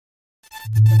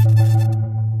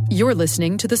You're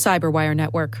listening to the Cyberwire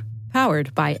Network,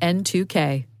 powered by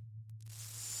N2K.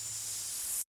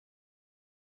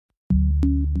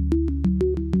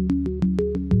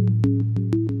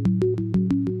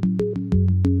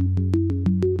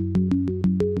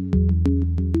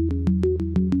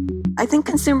 I think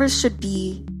consumers should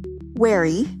be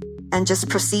wary and just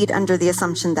proceed under the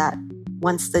assumption that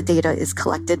once the data is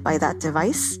collected by that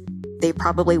device, they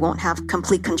probably won't have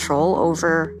complete control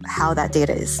over how that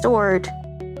data is stored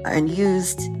and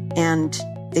used, and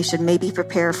they should maybe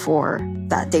prepare for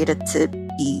that data to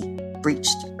be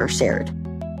breached or shared.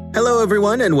 Hello,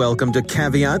 everyone, and welcome to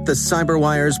Caveat, the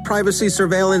CyberWire's privacy,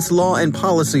 surveillance, law, and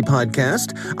policy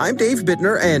podcast. I'm Dave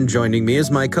Bittner, and joining me is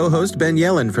my co-host, Ben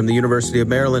Yellen from the University of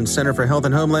Maryland Center for Health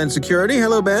and Homeland Security.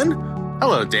 Hello, Ben.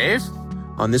 Hello, Dave.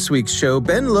 On this week's show,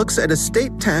 Ben looks at a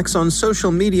state tax on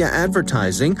social media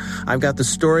advertising. I've got the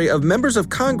story of members of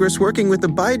Congress working with the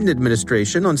Biden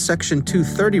administration on Section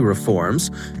 230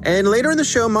 reforms. And later in the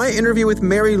show, my interview with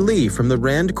Mary Lee from the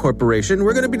RAND Corporation.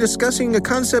 We're going to be discussing a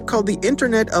concept called the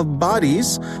Internet of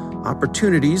Bodies,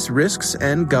 opportunities, risks,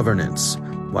 and governance.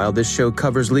 While this show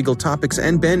covers legal topics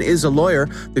and Ben is a lawyer,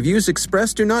 the views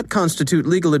expressed do not constitute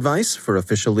legal advice. For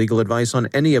official legal advice on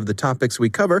any of the topics we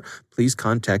cover, please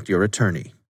contact your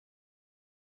attorney.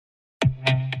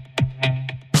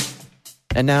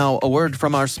 And now, a word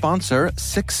from our sponsor,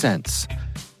 6sense.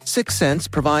 6sense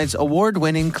provides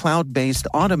award-winning cloud-based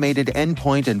automated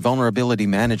endpoint and vulnerability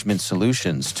management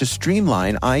solutions to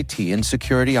streamline IT and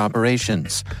security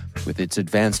operations. With its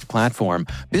advanced platform,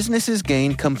 businesses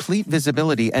gain complete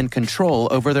visibility and control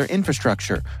over their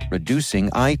infrastructure, reducing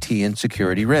IT and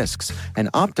security risks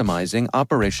and optimizing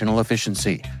operational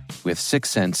efficiency. With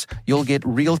 6sense, you'll get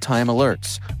real-time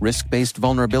alerts, risk-based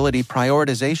vulnerability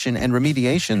prioritization and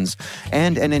remediations,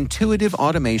 and an intuitive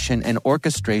automation and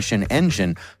orchestration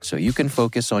engine so you can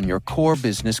focus on your core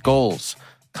business goals,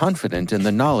 confident in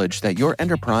the knowledge that your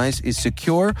enterprise is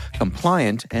secure,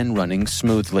 compliant, and running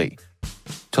smoothly.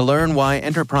 To learn why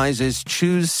enterprises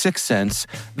choose 6sense,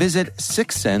 visit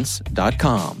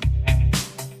 6sense.com.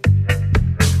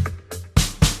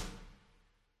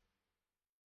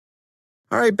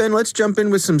 All right, Ben, let's jump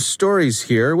in with some stories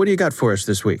here. What do you got for us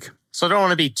this week? So I don't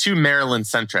want to be too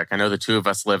Maryland-centric. I know the two of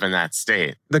us live in that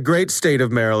state. The great state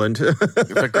of Maryland.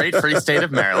 The great free state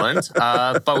of Maryland.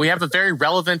 But we have a very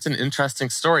relevant and interesting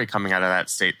story coming out of that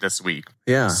state this week.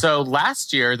 Yeah. So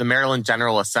last year, the Maryland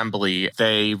General Assembly,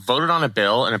 they voted on a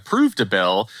bill and approved a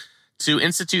bill to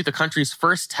institute the country's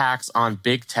first tax on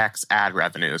big tech's ad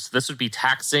revenue. So this would be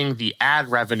taxing the ad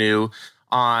revenue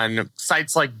on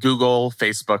sites like Google,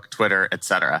 Facebook, Twitter,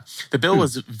 etc. The bill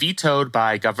was vetoed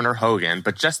by Governor Hogan,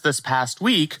 but just this past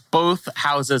week, both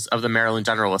houses of the Maryland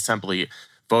General Assembly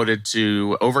voted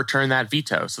to overturn that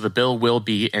veto. So the bill will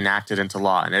be enacted into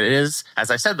law. And it is,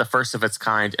 as I said, the first of its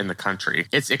kind in the country.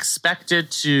 It's expected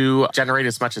to generate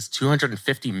as much as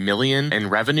 $250 million in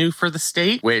revenue for the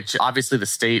state, which obviously the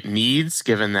state needs,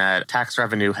 given that tax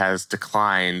revenue has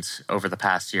declined over the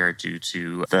past year due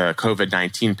to the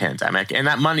COVID-19 pandemic. And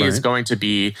that money is going to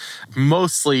be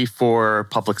mostly for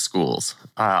public schools.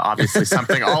 Obviously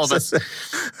something all of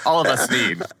us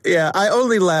need. Yeah, I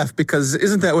only laugh because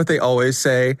isn't that what they always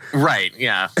say? Right,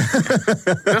 yeah.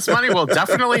 This money will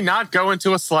definitely not go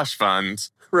into a slush fund.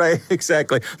 Right,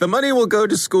 exactly. The money will go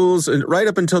to schools right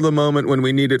up until the moment when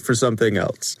we need it for something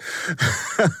else.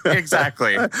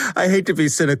 Exactly. I hate to be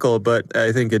cynical, but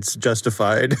I think it's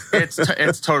justified.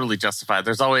 It's totally justified.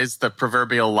 There's always the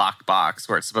proverbial lockbox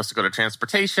where it's supposed to go to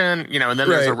transportation, and then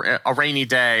there's a rainy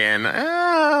day and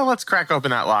let's crack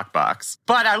open that lockbox.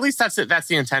 But at least that's it. That's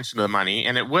the intention of the money,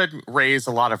 and it would raise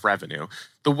a lot of revenue.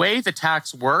 The way the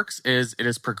tax works is it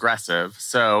is progressive.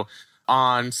 So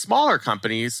on smaller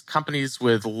companies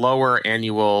with lower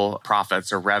annual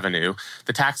profits or revenue,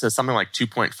 the tax is something like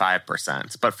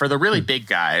 2.5%. But for the really big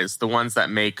guys, the ones that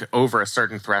make over a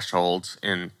certain threshold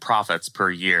in profits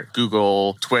per year,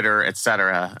 Google, Twitter,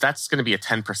 etc., that's going to be a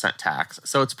 10% tax.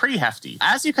 So it's pretty hefty.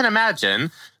 As you can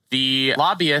imagine, the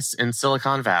lobbyists in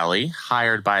Silicon Valley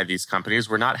hired by these companies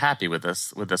were not happy with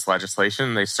this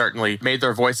legislation. They certainly made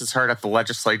their voices heard at the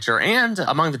legislature and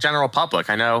among the general public.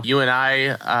 I know you and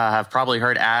I have probably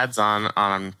heard ads on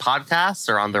podcasts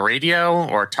or on the radio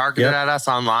or targeted at us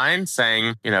online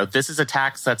saying, this is a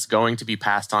tax that's going to be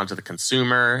passed on to the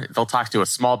consumer. They'll talk to a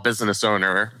small business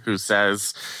owner who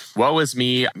says, woe is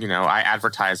me, I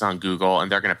advertise on Google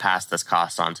and they're going to pass this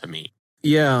cost on to me.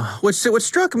 Yeah. What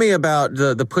struck me about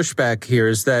the pushback here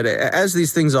is that, as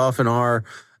these things often are,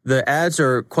 the ads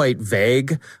are quite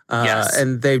vague, Yes.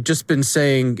 and they've just been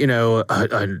saying,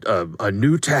 a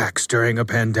new tax during a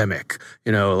pandemic.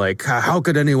 Like how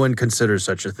could anyone consider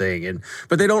such a thing?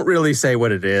 But they don't really say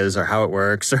what it is or how it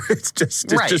works, or it's just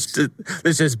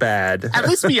bad. At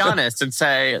least be honest and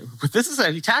say this is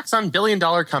a tax on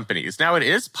billion-dollar companies. Now, it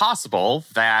is possible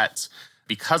that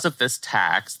because of this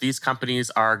tax, these companies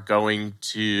are going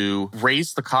to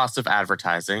raise the cost of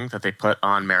advertising that they put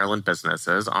on Maryland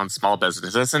businesses, on small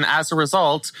businesses. And as a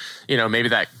result, maybe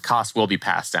that cost will be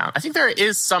passed down. I think there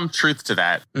is some truth to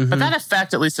that. But that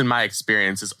effect, at least in my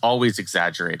experience, is always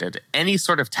exaggerated. Any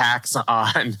sort of tax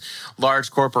on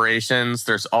large corporations,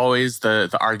 there's always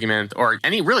the argument, or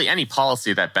any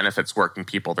policy that benefits working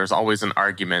people, there's always an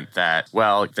argument that,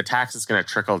 well, the tax is going to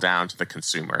trickle down to the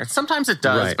consumer. Sometimes it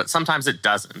does, Right. but sometimes it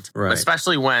doesn't. Right.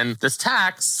 Especially when this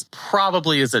tax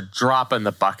probably is a drop in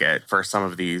the bucket for some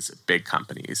of these big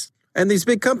companies. And these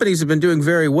big companies have been doing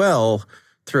very well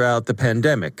throughout the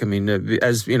pandemic. I mean,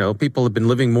 as people have been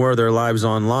living more of their lives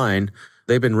online,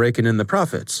 they've been raking in the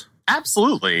profits.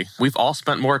 Absolutely. We've all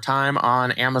spent more time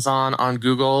on Amazon, on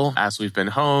Google, as we've been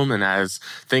home and as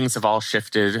things have all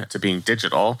shifted to being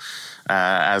digital,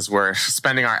 as we're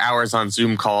spending our hours on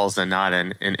Zoom calls and not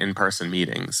in in-person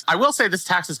meetings. I will say this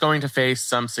tax is going to face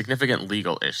some significant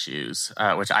legal issues,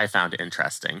 which I found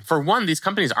interesting. For one, these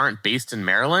companies aren't based in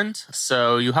Maryland,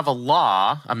 so you have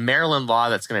a Maryland law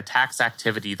that's going to tax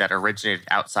activity that originated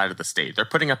outside of the state. They're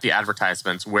putting up the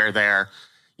advertisements where they're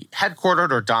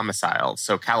headquartered or domiciled,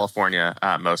 so California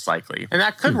most likely. And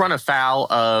that could run afoul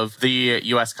of the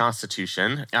U.S.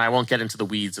 Constitution, and I won't get into the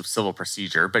weeds of civil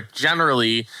procedure, but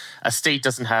generally a state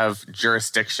doesn't have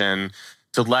jurisdiction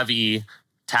to levy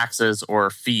taxes or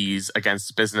fees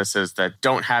against businesses that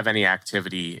don't have any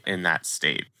activity in that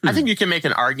state. I think you can make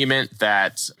an argument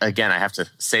that, again, I have to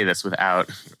say this without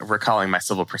recalling my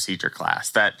civil procedure class,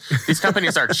 that these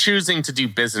companies are choosing to do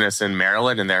business in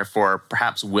Maryland and therefore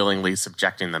perhaps willingly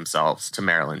subjecting themselves to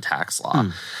Maryland tax law.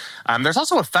 There's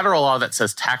also a federal law that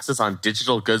says taxes on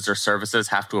digital goods or services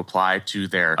have to apply to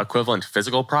their equivalent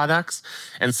physical products.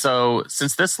 And so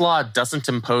since this law doesn't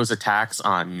impose a tax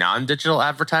on non-digital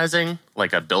advertising,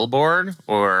 like a billboard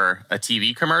or a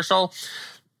TV commercial,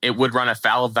 it would run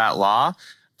afoul of that law.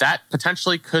 That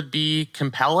potentially could be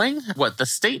compelling. What the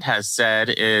state has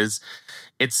said is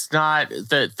it's not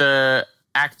the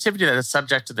activity that is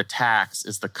subject to the tax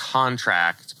is the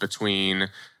contract between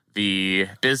the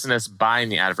business buying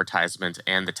the advertisement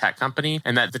and the tech company,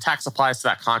 and that the tax applies to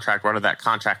that contract, whether that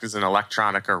contract is in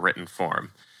electronic or written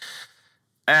form.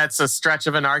 It's a stretch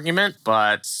of an argument,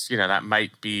 but that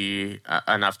might be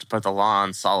enough to put the law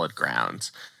on solid ground.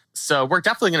 So we're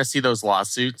definitely going to see those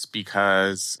lawsuits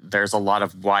because there's a lot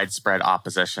of widespread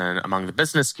opposition among the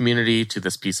business community to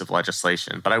this piece of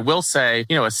legislation. But I will say,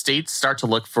 as states start to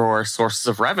look for sources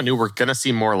of revenue, we're going to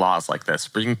see more laws like this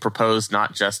being proposed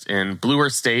not just in bluer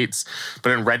states,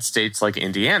 but in red states like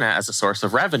Indiana as a source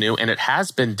of revenue. And it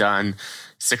has been done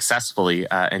successfully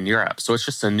in Europe. So it's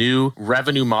just a new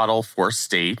revenue model for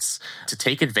states to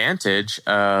take advantage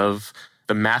of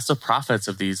the massive profits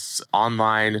of these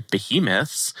online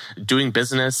behemoths doing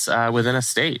business within a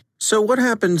state. So what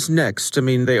happens next? I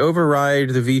mean, they override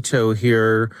the veto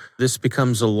here. This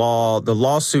becomes a law. The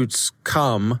lawsuits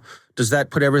come. Does that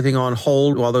put everything on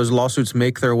hold while those lawsuits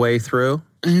make their way through?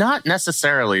 Not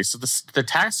necessarily. So the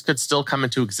tax could still come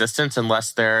into existence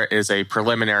unless there is a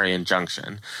preliminary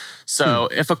injunction. So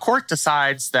if a court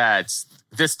decides that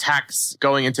this tax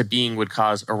going into being would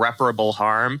cause irreparable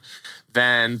harm,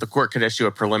 then the court could issue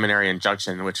a preliminary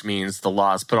injunction, which means the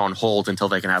law is put on hold until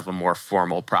they can have a more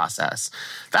formal process.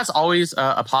 That's always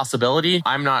a possibility.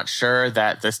 I'm not sure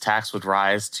that this tax would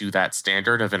rise to that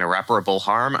standard of an irreparable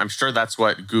harm. I'm sure that's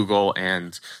what Google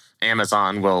and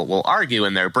Amazon will argue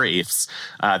in their briefs,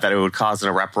 that it would cause an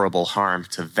irreparable harm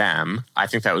to them. I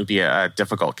think that would be a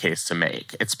difficult case to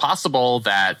make. It's possible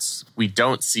that we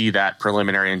don't see that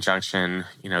preliminary injunction,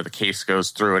 the case goes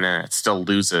through and it still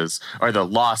loses, or the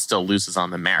law still loses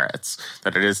on the merits,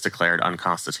 that it is declared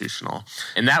unconstitutional.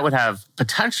 And that would have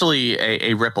potentially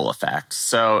a ripple effect.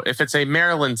 So if it's a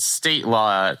Maryland state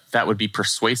law, that would be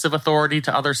persuasive authority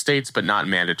to other states, but not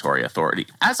mandatory authority.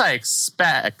 As I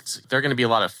expect, there are going to be a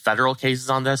lot of federal cases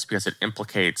on this because it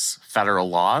implicates federal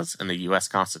laws and the U.S.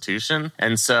 Constitution.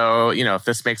 And so, if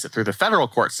this makes it through the federal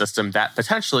court system, that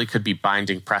potentially could be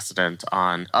binding precedent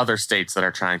on other states that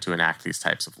are trying to enact these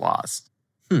types of laws.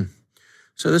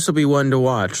 So this will be one to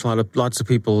watch. Lots of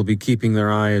people will be keeping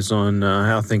their eyes on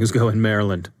how things go in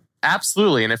Maryland.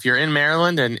 Absolutely. And if you're in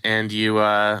Maryland and you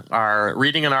are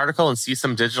reading an article and see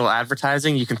some digital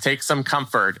advertising, you can take some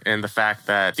comfort in the fact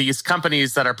that these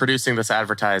companies that are producing this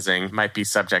advertising might be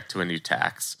subject to a new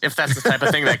tax, if that's the type of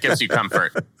thing that gives you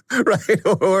comfort. Right.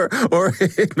 Or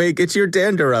it may get your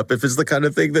dander up if it's the kind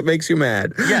of thing that makes you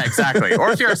mad. Yeah, exactly.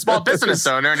 Or if you're a small business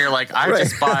owner and you're like, I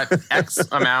just bought X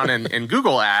amount in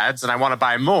Google ads and I want to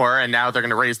buy more, and now they're going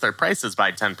to raise their prices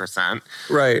by 10%.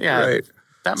 Right, yeah, right.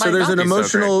 That might so there's not an be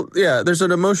emotional, so great. there's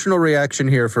an emotional reaction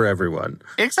here for everyone.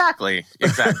 Exactly.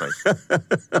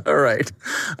 All right.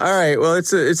 Well,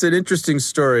 it's an interesting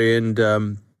story, and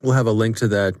we'll have a link to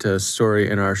that story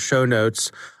in our show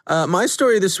notes. My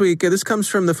story this week, this comes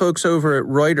from the folks over at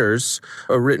Reuters,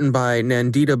 written by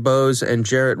Nandita Bose and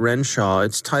Jarrett Renshaw.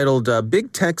 It's titled,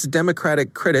 Big Tech's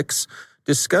Democratic Critics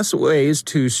Discuss Ways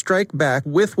to Strike Back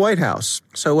with White House.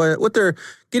 So what they're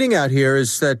getting at here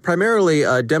is that primarily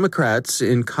Democrats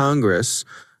in Congress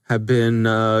have been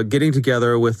getting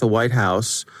together with the White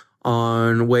House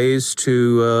on ways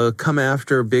to come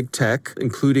after big tech,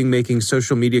 including making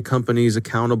social media companies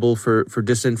accountable for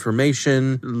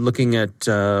disinformation, looking at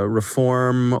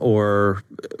reform or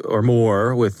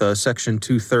more with Section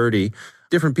 230.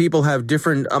 Different people have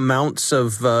different amounts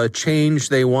of change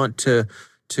they want to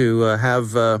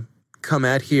have come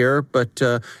at here, but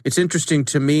it's interesting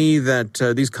to me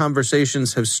that these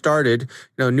conversations have started.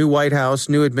 New White House,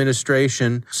 new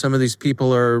administration. Some of these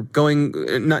people are going,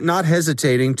 not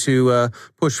hesitating to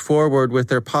push forward with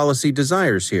their policy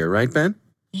desires here, right, Ben?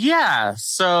 Yeah,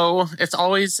 so it's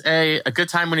always a good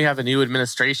time when you have a new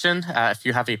administration, if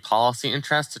you have a policy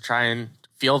interest, to try and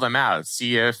feel them out,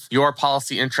 see if your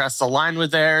policy interests align with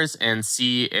theirs, and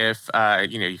see if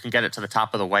you can get it to the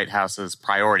top of the White House's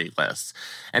priority list.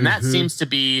 And that seems to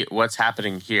be what's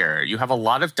happening here. You have a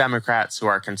lot of Democrats who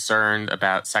are concerned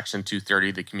about Section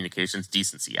 230, the Communications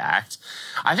Decency Act.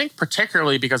 I think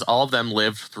particularly because all of them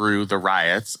lived through the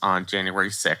riots on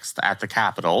January 6th at the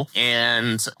Capitol.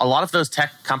 And a lot of those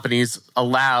tech companies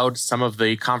allowed some of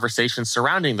the conversations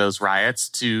surrounding those riots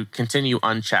to continue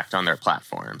unchecked on their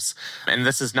platforms. And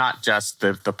this is not just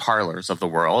the parlors of the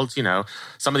world.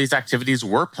 Some of these activities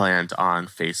were planned on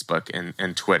Facebook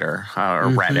and Twitter or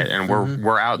Reddit, and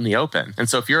were out in the open. And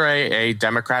so if you're a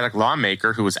Democratic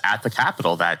lawmaker who was at the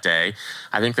Capitol that day,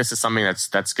 I think this is something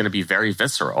that's going to be very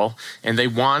visceral. And they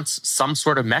want some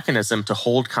sort of mechanism to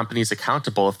hold companies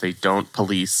accountable if they don't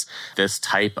police this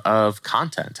type of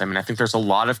content. I mean, I think there's a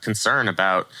lot of concern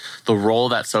about the role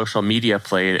that social media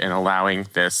played in allowing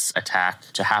this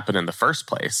attack to happen in the first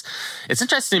place. It's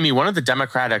interesting to me, one of the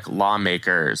Democratic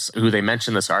lawmakers who they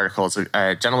mentioned in this article is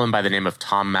a gentleman by the name of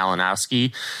Tom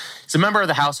Malinowski. He's a member of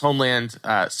the House Homeland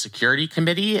Security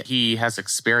Committee. He has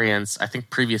experience, I think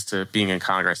previous to being in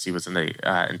Congress, he was in the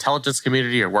intelligence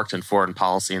community or worked in foreign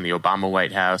policy in the Obama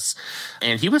White House.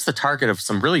 And he was the target of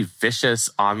some really vicious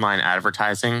online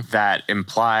advertising that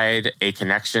implied a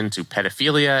connection to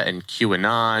pedophilia and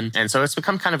QAnon. And so it's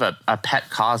become kind of a pet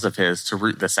cause of his to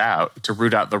root this out, to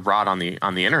root out the rot on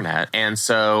the internet. And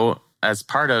so as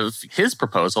part of his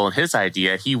proposal and his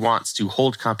idea, he wants to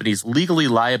hold companies legally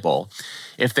liable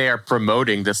if they are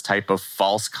promoting this type of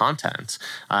false content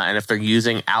and if they're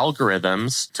using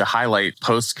algorithms to highlight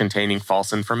posts containing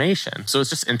false information. So it's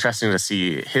just interesting to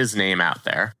see his name out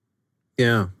there.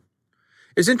 Yeah.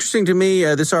 It's interesting to me,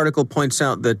 this article points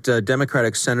out that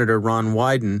Democratic Senator Ron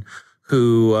Wyden,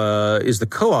 who is the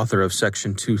co-author of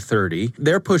Section 230.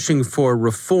 They're pushing for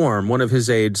reform. One of his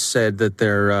aides said that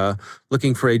they're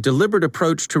looking for a deliberate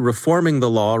approach to reforming the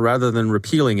law rather than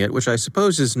repealing it, which I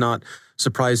suppose is not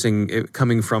surprising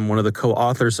coming from one of the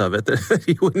co-authors of it, that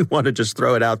he wouldn't want to just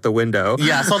throw it out the window.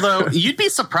 Yes, although you'd be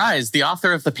surprised. The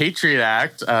author of the Patriot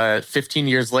Act, 15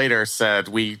 years later, said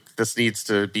this needs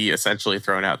to be essentially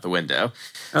thrown out the window.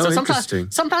 Oh, so interesting.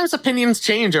 Sometimes opinions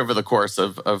change over the course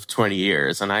of 20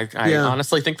 years, and I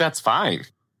honestly think that's fine.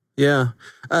 Yeah.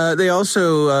 They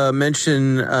also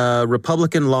mention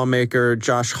Republican lawmaker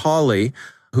Josh Hawley,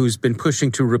 who's been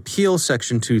pushing to repeal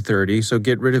Section 230, so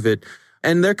get rid of it.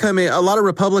 And they're coming. A lot of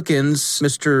Republicans,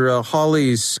 Mr.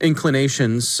 Hawley's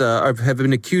inclinations, have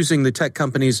been accusing the tech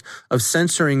companies of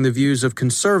censoring the views of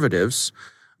conservatives,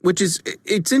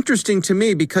 it's interesting to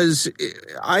me because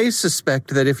I suspect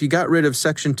that if you got rid of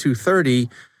Section 230,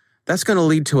 that's going to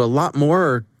lead to a lot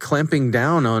more clamping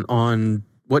down on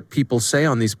what people say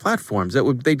on these platforms.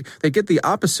 They get the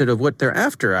opposite of what they're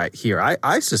after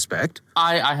I suspect.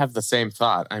 I have the same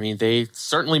thought. I mean, they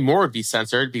certainly more would be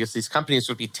censored because these companies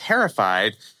would be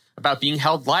terrified about being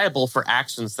held liable for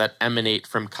actions that emanate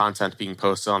from content being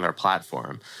posted on their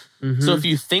platform. So if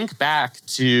you think back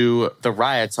to the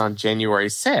riots on January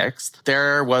 6th,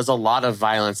 there was a lot of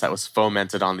violence that was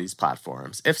fomented on these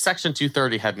platforms. If Section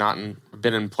 230 had not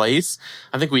been in place,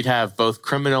 I think we'd have both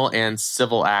criminal and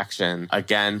civil action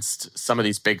against some of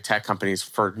these big tech companies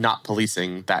for not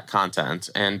policing that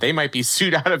content. And they might be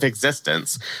sued out of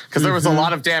existence because there was a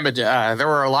lot of damage. There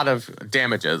were a lot of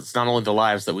damages, not only the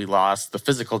lives that we lost, the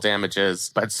physical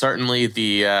damages, but certainly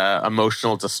the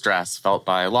emotional distress felt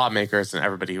by lawmakers and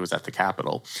everybody who was at the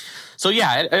Capitol. So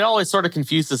yeah, it always sort of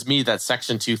confuses me that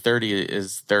Section 230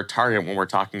 is their target when we're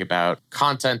talking about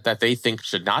content that they think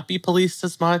should not be policed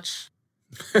as much.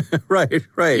 Right.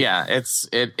 Yeah,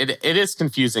 it is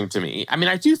confusing to me. I mean,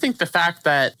 I do think the fact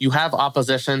that you have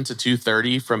opposition to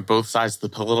 230 from both sides of the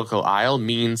political aisle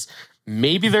means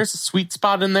maybe there's a sweet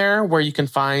spot in there where you can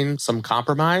find some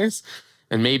compromise.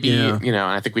 And maybe, and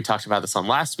I think we talked about this on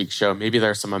last week's show, maybe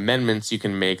there are some amendments you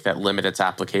can make that limit its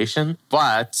application.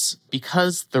 But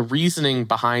because the reasoning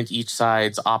behind each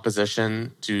side's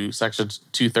opposition to Section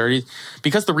 230,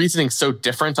 because the reasoning is so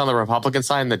different on the Republican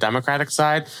side and the Democratic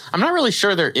side, I'm not really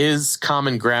sure there is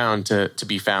common ground to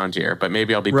be found here, but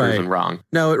maybe I'll be proven wrong.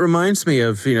 No, it reminds me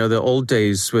of, the old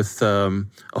days with, but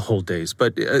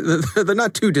the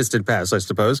not too distant past, I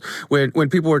suppose, when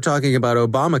people were talking about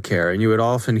Obamacare, and you would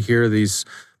often hear these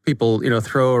people,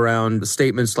 throw around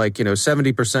statements like,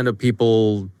 70% of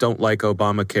people don't like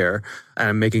Obamacare. And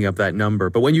I'm making up that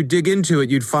number. But when you dig into it,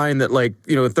 you'd find that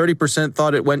 30%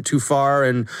 thought it went too far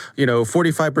and,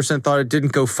 45% thought it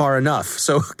didn't go far enough.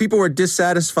 So people were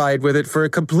dissatisfied with it for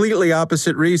completely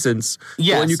opposite reasons.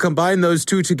 Yes. But when you combine those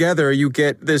two together, you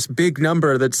get this big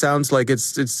number that sounds like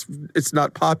it's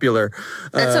not popular.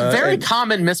 It's a very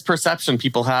common misperception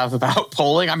people have about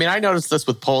polling. I mean, I noticed this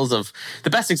with polls of,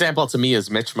 the best example to me is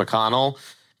Mitch McConnell,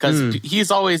 because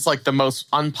he's always the most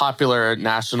unpopular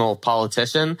national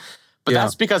politician. But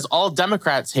that's because all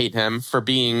Democrats hate him for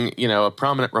being, a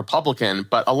prominent Republican.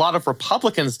 But a lot of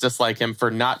Republicans dislike him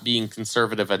for not being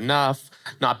conservative enough,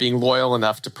 not being loyal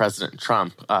enough to President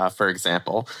Trump, for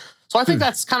example. So I think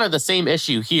that's kind of the same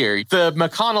issue here. The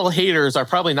McConnell haters are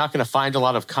probably not going to find a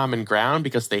lot of common ground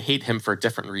because they hate him for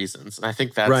different reasons. And I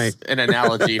think that's an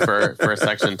analogy for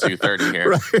Section 230 here.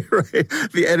 Right.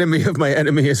 The enemy of my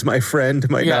enemy is my friend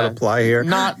might not apply here.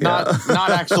 Not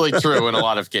actually true in a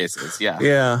lot of cases.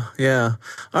 Yeah.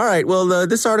 All right. Well,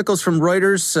 this article's from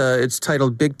Reuters. It's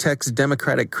titled "Big Tech's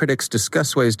Democratic Critics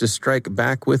Discuss Ways to Strike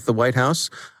Back with the White House."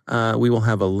 We will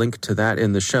have a link to that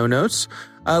in the show notes.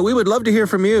 We would love to hear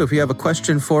from you. If you have a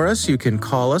question for us, you can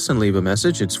call us and leave a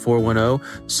message. It's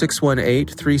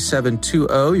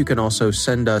 410-618-3720. You can also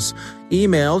send us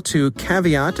email to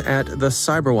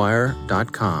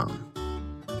caveat@thecyberwire.com.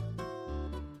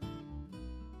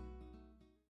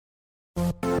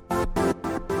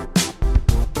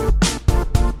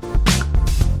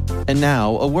 And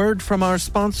now, a word from our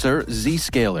sponsor,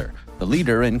 Zscaler, the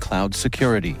leader in cloud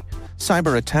security.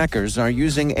 Cyber attackers are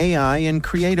using AI in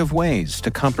creative ways to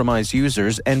compromise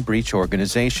users and breach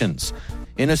organizations.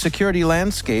 In a security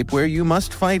landscape where you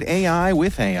must fight AI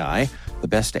with AI, the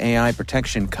best AI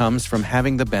protection comes from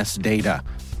having the best data.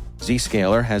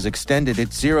 Zscaler has extended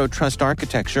its zero-trust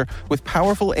architecture with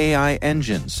powerful AI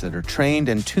engines that are trained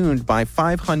and tuned by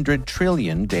 500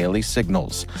 trillion daily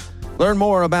signals. Learn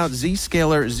more about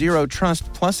Zscaler Zero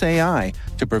Trust Plus AI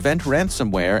to prevent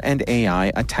ransomware and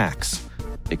AI attacks.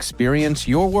 Experience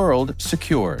your world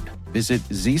secured. Visit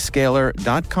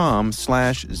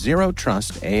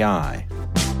zscaler.com/zerotrustai.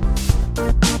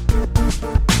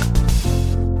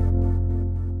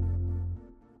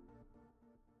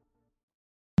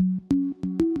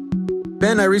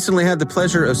 Ben, I recently had the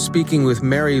pleasure of speaking with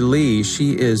Mary Lee.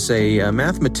 She is a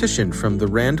mathematician from the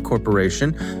RAND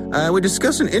Corporation. We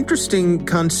discussed an interesting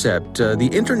concept, the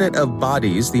Internet of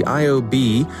Bodies, the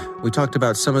IoB. We talked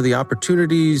about some of the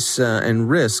opportunities and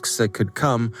risks that could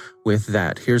come with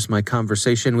that. Here's my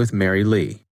conversation with Mary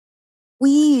Lee.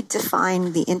 We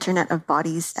define the Internet of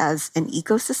Bodies as an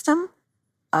ecosystem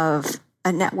of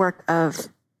a network of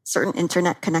certain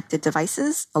internet-connected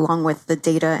devices, along with the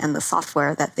data and the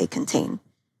software that they contain.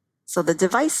 So the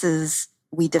devices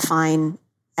we define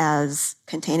as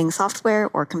containing software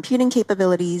or computing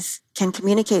capabilities can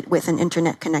communicate with an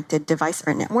internet-connected device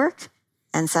or network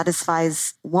and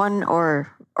satisfies one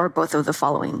or both of the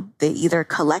following. They either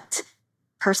collect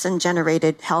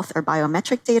person-generated health or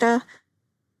biometric data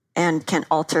and can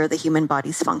alter the human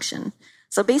body's function.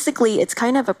 So basically, it's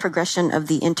kind of a progression of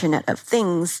the Internet of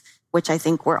Things, which I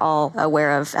think we're all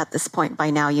aware of at this point by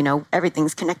now.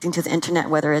 Everything's connecting to the internet,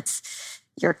 whether it's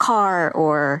your car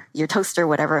or your toaster,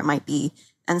 whatever it might be.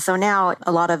 And so now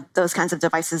a lot of those kinds of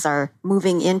devices are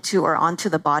moving into or onto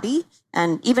the body.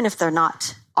 And even if they're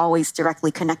not always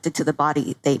directly connected to the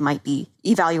body, they might be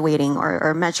evaluating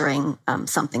or measuring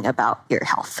something about your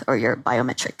health or your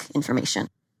biometric information.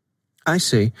 I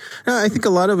see. Now, I think a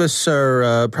lot of us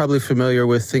are probably familiar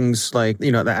with things like,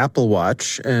 the Apple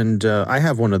Watch, and I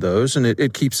have one of those, and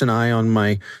it keeps an eye on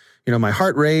my my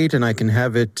heart rate, and I can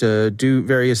have it do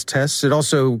various tests. It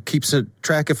also keeps a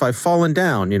track if I've fallen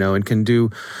down, and can do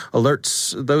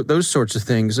alerts, those sorts of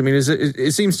things. I mean,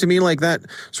 it seems to me like that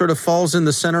sort of falls in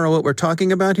the center of what we're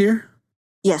talking about here?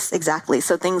 Yes, exactly.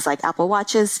 So things like Apple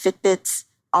Watches, Fitbits,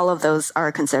 all of those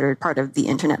are considered part of the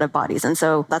Internet of Bodies. And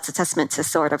so that's a testament to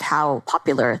sort of how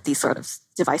popular these sort of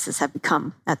devices have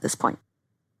become at this point.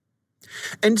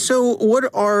 And so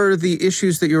what are the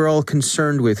issues that you're all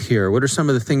concerned with here? What are some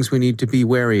of the things we need to be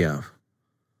wary of?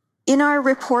 In our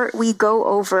report, we go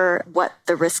over what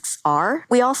the risks are.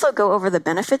 We also go over the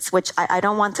benefits, which I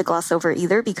don't want to gloss over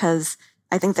either, because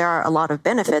I think there are a lot of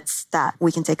benefits that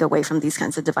we can take away from these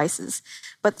kinds of devices.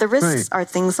 But the risks are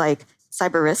things like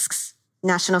cyber risks,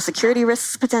 national security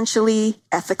risks potentially,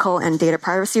 ethical and data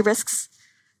privacy risks.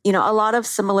 A lot of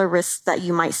similar risks that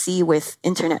you might see with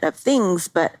Internet of Things,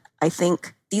 but I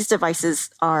think these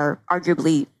devices are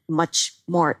arguably much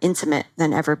more intimate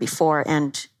than ever before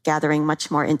and gathering much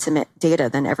more intimate data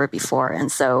than ever before.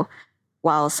 And so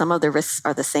while some of the risks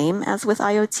are the same as with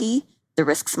IoT, the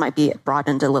risks might be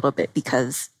broadened a little bit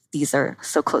because these are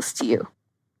so close to you.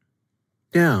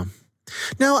 Yeah.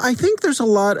 Now, I think there's a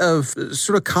lot of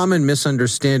sort of common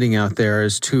misunderstanding out there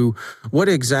as to what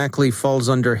exactly falls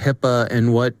under HIPAA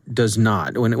and what does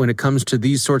not when it comes to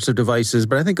these sorts of devices,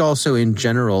 but I think also in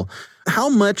general. How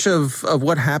much of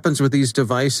what happens with these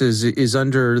devices is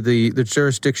under the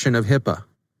jurisdiction of HIPAA?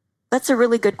 That's a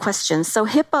really good question. So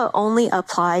HIPAA only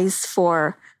applies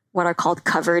for what are called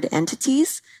covered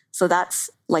entities. So that's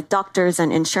like doctors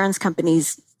and insurance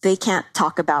companies. They can't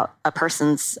talk about a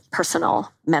person's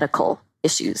personal medical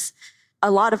issues.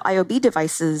 A lot of IoB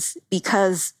devices,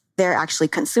 because they're actually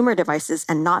consumer devices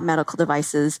and not medical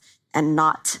devices and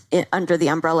not under the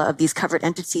umbrella of these covered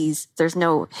entities, there's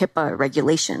no HIPAA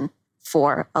regulation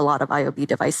for a lot of IoB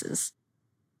devices.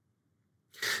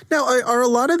 Now, are a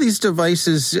lot of these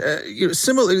devices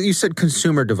similar? You said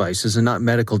consumer devices and not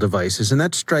medical devices, and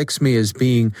that strikes me as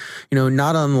being,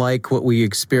 not unlike what we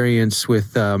experience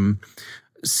with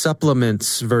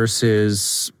supplements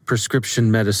versus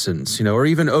prescription medicines, or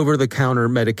even over-the-counter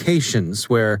medications,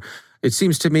 where it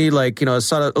seems to me like,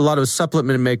 a lot of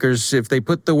supplement makers, if they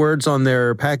put the words on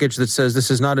their package that says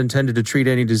this is not intended to treat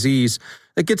any disease,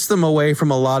 that gets them away from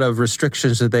a lot of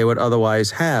restrictions that they would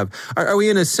otherwise have. Are we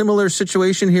in a similar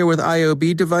situation here with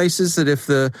IoB devices, that if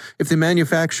the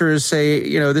manufacturers say,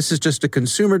 this is just a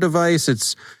consumer device,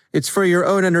 it's for your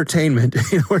own entertainment,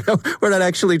 we're not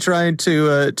actually trying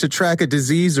to track a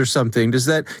disease or something, does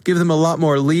that give them a lot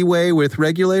more leeway with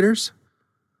regulators?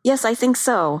 Yes, I think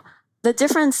so. The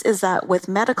difference is that with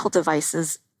medical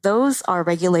devices, those are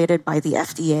regulated by the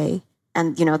FDA.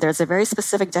 And, there's a very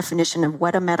specific definition of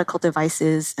what a medical device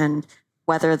is and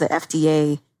whether the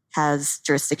FDA has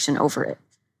jurisdiction over it.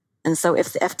 And so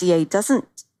if the FDA doesn't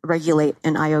regulate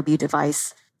an IoB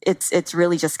device, it's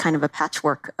really just kind of a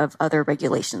patchwork of other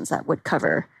regulations that would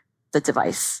cover the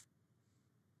device.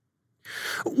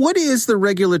 What is the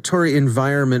regulatory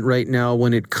environment right now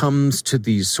when it comes to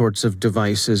these sorts of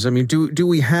devices? I mean, do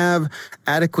we have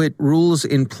adequate rules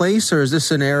in place, or is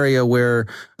this an area where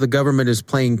the government is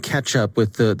playing catch up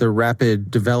with the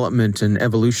rapid development and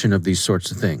evolution of these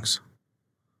sorts of things?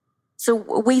 So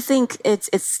we think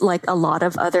it's like a lot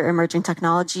of other emerging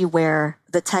technology where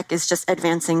the tech is just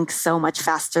advancing so much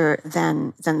faster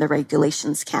than the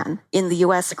regulations can. In the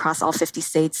US, across all 50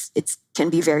 states, it can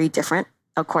be very different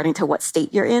according to what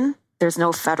state you're in. There's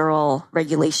no federal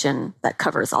regulation that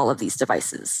covers all of these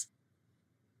devices.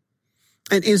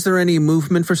 And is there any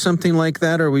movement for something like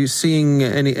that? Are we seeing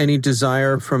any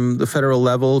desire from the federal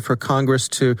level for Congress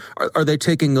are they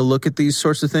taking a look at these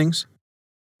sorts of things?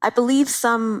 I believe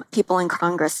some people in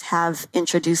Congress have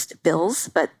introduced bills,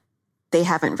 but they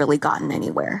haven't really gotten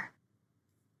anywhere.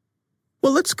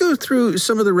 Well, let's go through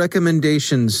some of the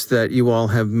recommendations that you all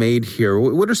have made here.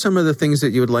 What are some of the things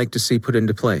that you would like to see put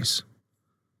into place?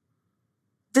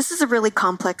 This is a really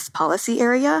complex policy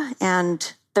area,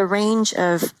 and the range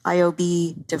of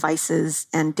IoB devices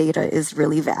and data is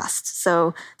really vast.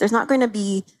 So there's not going to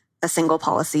be a single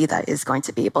policy that is going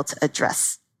to be able to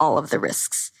address all of the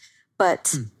risks.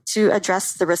 But to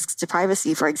address the risks to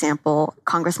privacy, for example,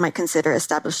 Congress might consider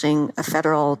establishing a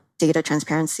federal data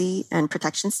transparency and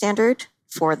protection standard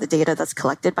for the data that's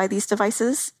collected by these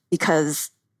devices, because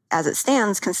as it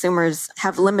stands, consumers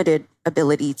have limited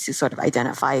ability to sort of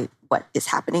identify what is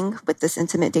happening with this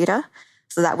intimate data.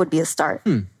 So that would be a start.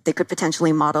 They could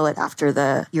potentially model it after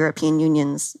the European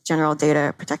Union's General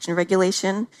Data Protection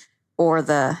Regulation or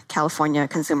the California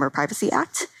Consumer Privacy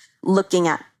Act, looking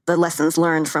at the lessons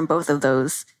learned from both of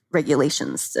those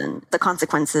regulations and the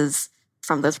consequences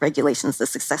from those regulations, the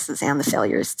successes and the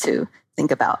failures, to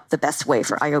think about the best way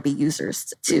for IoB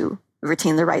users to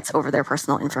retain the rights over their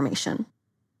personal information.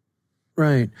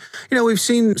 Right. We've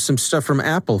seen some stuff from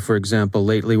Apple, for example,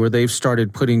 lately, where they've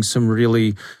started putting some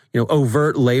really,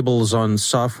 overt labels on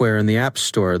software in the App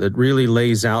Store that really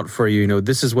lays out for you,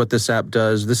 this is what this app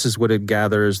does, this is what it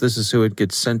gathers, this is who it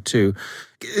gets sent to.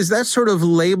 Is that sort of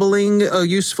labeling a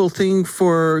useful thing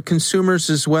for consumers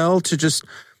as well, to just,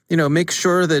 make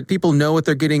sure that people know what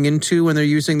they're getting into when they're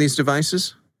using these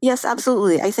devices? Yes,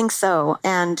 absolutely. I think so.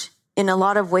 And in a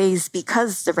lot of ways,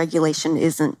 because the regulation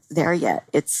isn't there yet,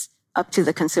 it's up to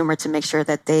the consumer to make sure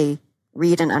that they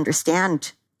read and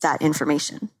understand that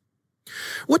information.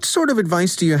 What sort of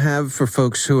advice do you have for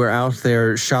folks who are out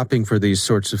there shopping for these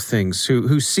sorts of things,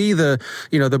 who see the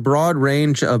broad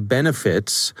range of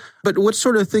benefits, but what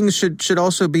sort of things should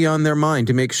also be on their mind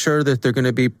to make sure that they're going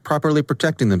to be properly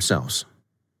protecting themselves?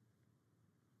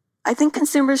 I think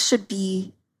consumers should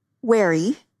be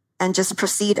wary and just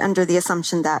proceed under the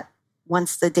assumption that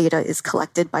once the data is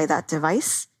collected by that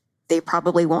device, they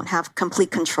probably won't have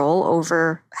complete control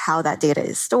over how that data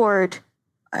is stored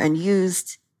and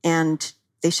used, and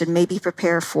they should maybe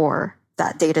prepare for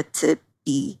that data to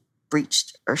be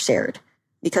breached or shared.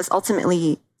 Because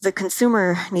ultimately, the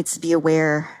consumer needs to be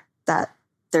aware that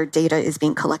their data is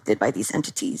being collected by these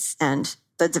entities, and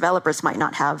the developers might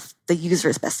not have the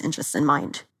user's best interests in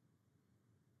mind.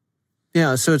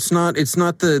 Yeah, so it's not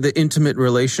the intimate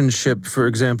relationship, for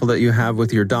example, that you have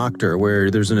with your doctor,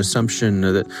 where there's an assumption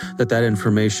that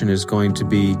information is going to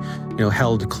be,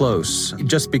 held close.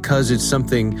 Just because it's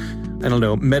something,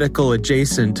 medical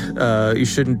adjacent, you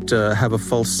shouldn't have a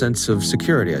false sense of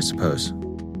security, I suppose.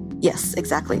 Yes,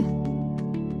 exactly.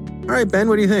 All right, Ben,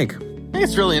 what do you think? I think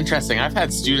it's really interesting. I've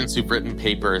had students who've written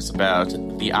papers about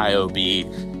the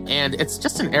IoB, and it's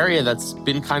just an area that's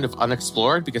been kind of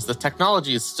unexplored because the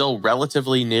technology is still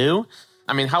relatively new.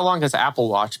 I mean, how long has Apple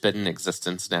Watch been in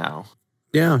existence now?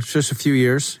 Yeah, it's just a few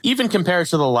years. Even compared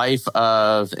to the life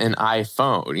of an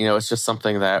iPhone, it's just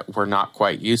something that we're not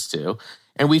quite used to.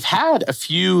 And we've had a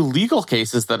few legal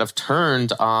cases that have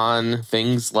turned on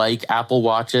things like Apple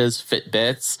Watches,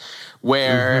 Fitbits,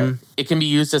 where it can be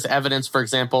used as evidence, for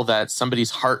example, that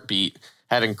somebody's heartbeat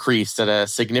had increased at a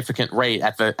significant rate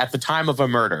at the time of a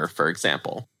murder, for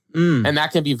example. And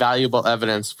that can be valuable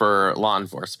evidence for law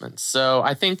enforcement. So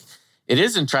I think it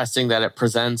is interesting that it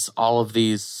presents all of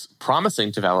these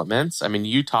promising developments. I mean,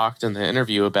 you talked in the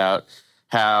interview about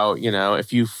how,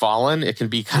 if you've fallen, it can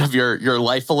be kind of your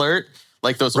life alert,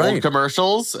 like those old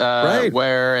commercials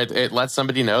where it lets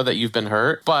somebody know that you've been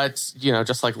hurt. But,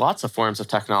 just like lots of forms of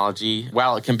technology,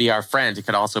 while it can be our friend, it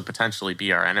could also potentially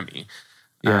be our enemy.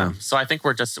 Yeah. So I think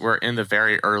we're in the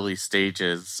very early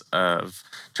stages of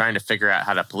trying to figure out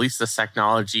how to police this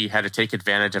technology, how to take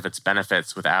advantage of its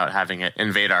benefits without having it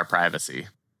invade our privacy.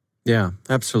 Yeah,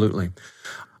 absolutely.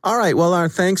 All right. Well, our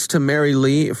thanks to Mary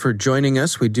Lee for joining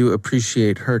us. We do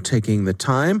appreciate her taking the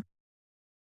time.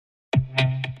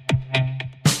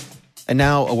 And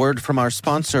now a word from our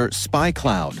sponsor,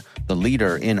 SpyCloud, the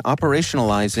leader in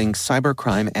operationalizing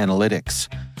cybercrime analytics.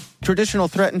 Traditional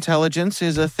threat intelligence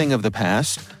is a thing of the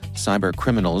past. Cyber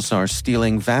criminals are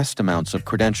stealing vast amounts of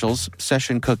credentials,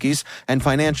 session cookies, and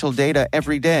financial data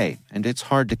every day, and it's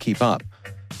hard to keep up.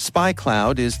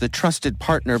 SpyCloud is the trusted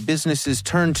partner businesses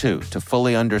turn to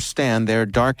fully understand their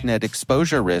darknet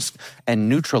exposure risk and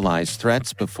neutralize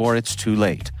threats before it's too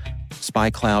late.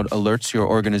 SpyCloud alerts your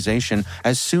organization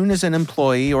as soon as an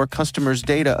employee or customer's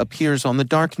data appears on the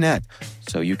dark net,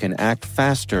 so you can act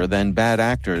faster than bad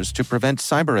actors to prevent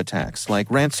cyber attacks like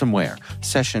ransomware,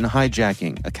 session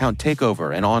hijacking, account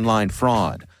takeover, and online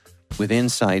fraud. With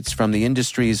insights from the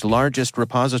industry's largest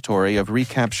repository of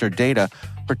recaptured data,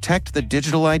 protect the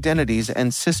digital identities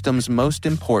and systems most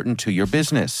important to your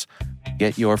business.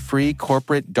 Get your free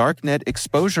corporate darknet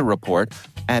exposure report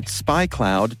at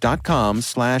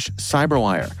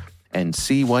spycloud.com/cyberwire and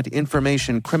see what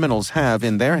information criminals have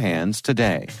in their hands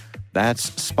today. That's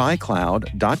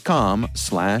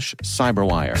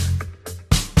spycloud.com/cyberwire. 。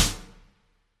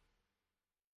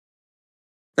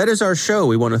That is our show.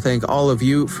 We want to thank all of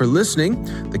you for listening.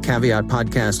 The Caveat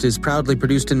podcast is proudly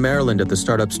produced in Maryland at the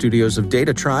startup studios of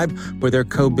Data Tribe, where they're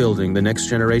co-building the next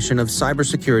generation of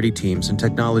cybersecurity teams and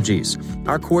technologies.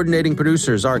 Our coordinating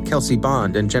producers are Kelsey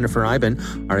Bond and Jennifer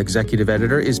Iben. Our executive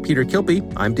editor is Peter Kilby.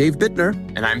 I'm Dave Bittner.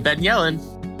 And I'm Ben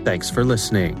Yellen. Thanks for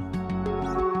listening.